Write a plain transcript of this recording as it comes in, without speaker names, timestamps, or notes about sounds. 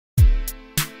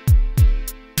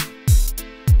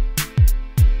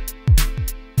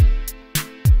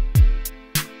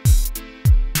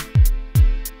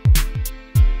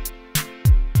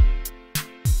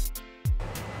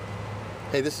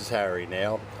Hey, this is Harry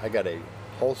Nail. I got a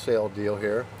wholesale deal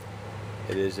here.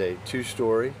 It is a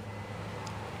two-story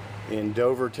in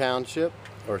Dover Township,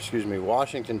 or excuse me,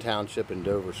 Washington Township in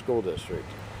Dover School District.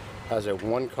 Has a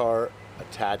one-car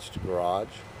attached garage.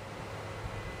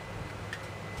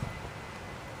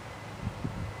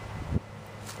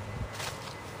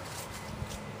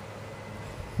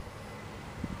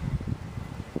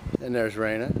 And there's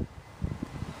Raina.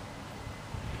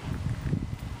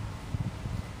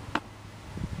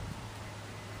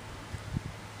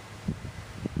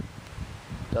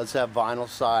 Does have vinyl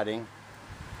siding.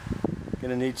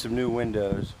 Gonna need some new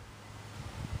windows.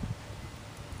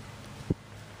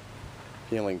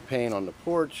 Peeling paint on the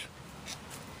porch.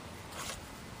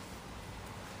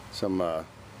 Some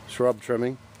shrub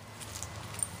trimming.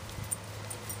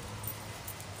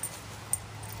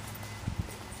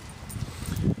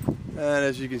 And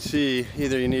as you can see,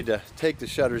 either you need to take the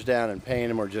shutters down and paint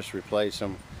them or just replace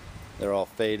them. They're all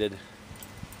faded.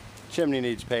 Chimney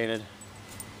needs painted.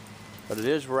 But it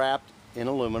is wrapped in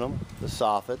aluminum, the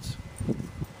soffits.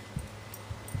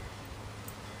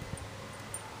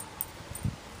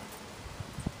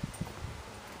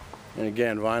 And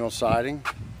again, vinyl siding.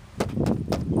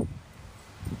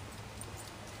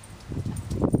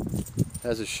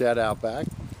 Has a shed out back.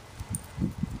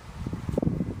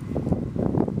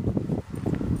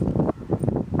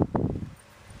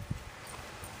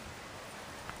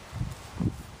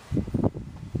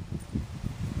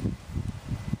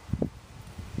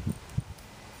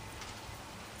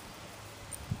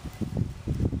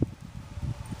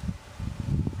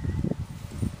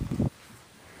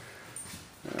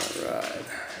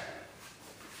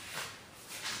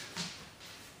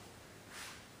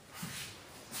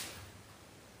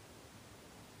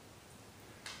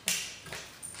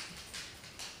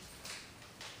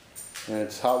 And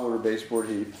it's hot water baseboard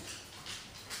heat.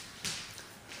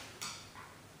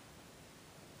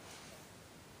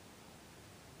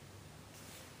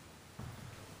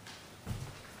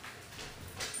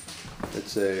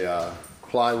 It's a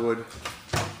plywood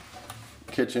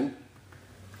kitchen.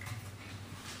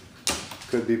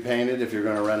 Could be painted if you're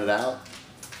going to rent it out.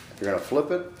 If you're going to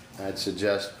flip it, I'd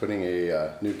suggest putting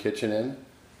a new kitchen in.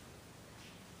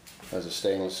 Has a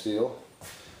stainless steel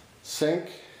sink.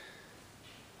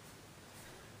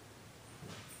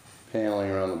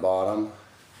 Paneling around the bottom.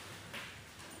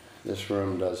 This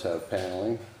room does have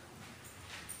paneling.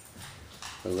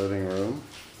 The living room.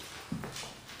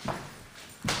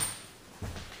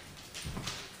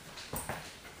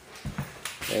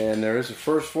 And there is a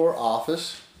first floor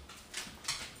office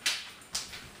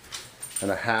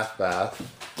and a half bath.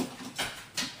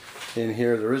 In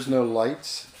here there is no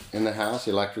lights in the house.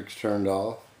 The electric's turned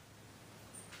off.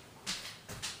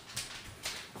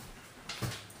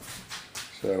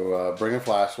 So bring a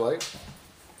flashlight.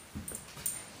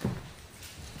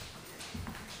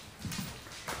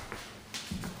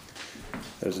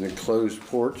 There's an enclosed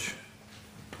porch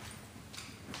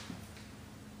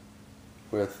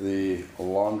with the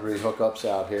laundry hookups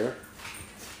out here.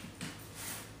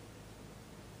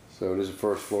 So it is a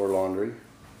first floor laundry.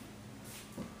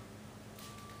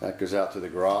 That goes out to the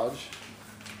garage.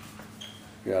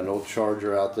 You got an old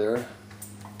charger out there.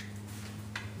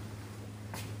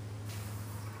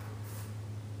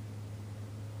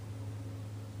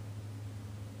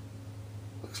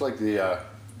 Looks like the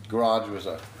garage was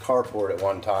a carport at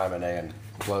one time and they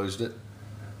closed it.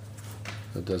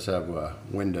 It does have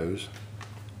windows.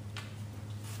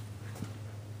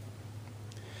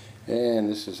 And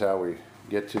this is how we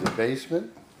get to the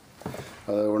basement.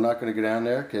 Although we're not going to go down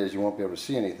there because you won't be able to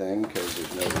see anything because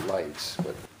there's no lights.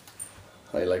 But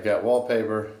I like that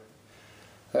wallpaper.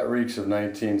 That reeks of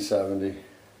 1970.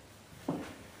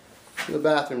 The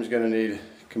bathroom's going to need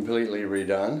completely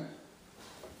redone.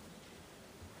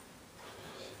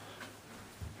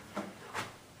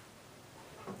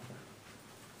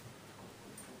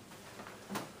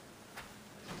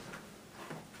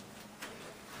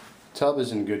 Tub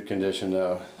is in good condition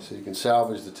though, so you can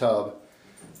salvage the tub,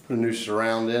 put a new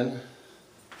surround in.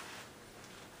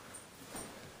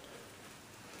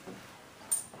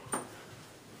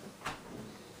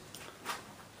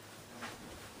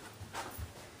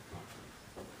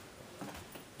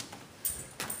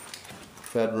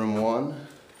 Bedroom 1.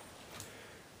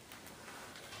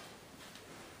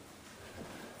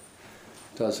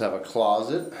 Does have a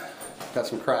closet. Got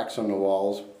some cracks on the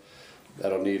walls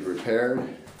that'll need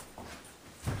repaired.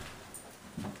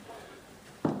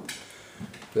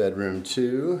 Bedroom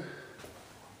 2.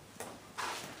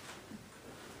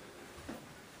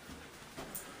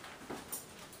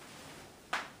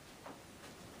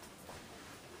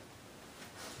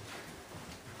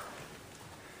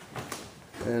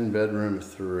 And bedroom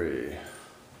 3.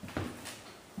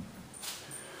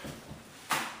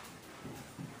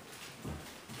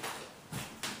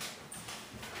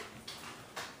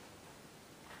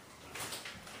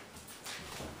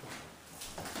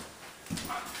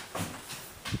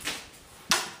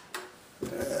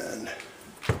 And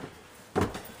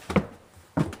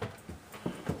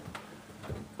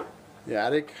the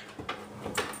attic,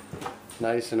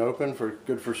 nice and open,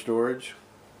 good for storage.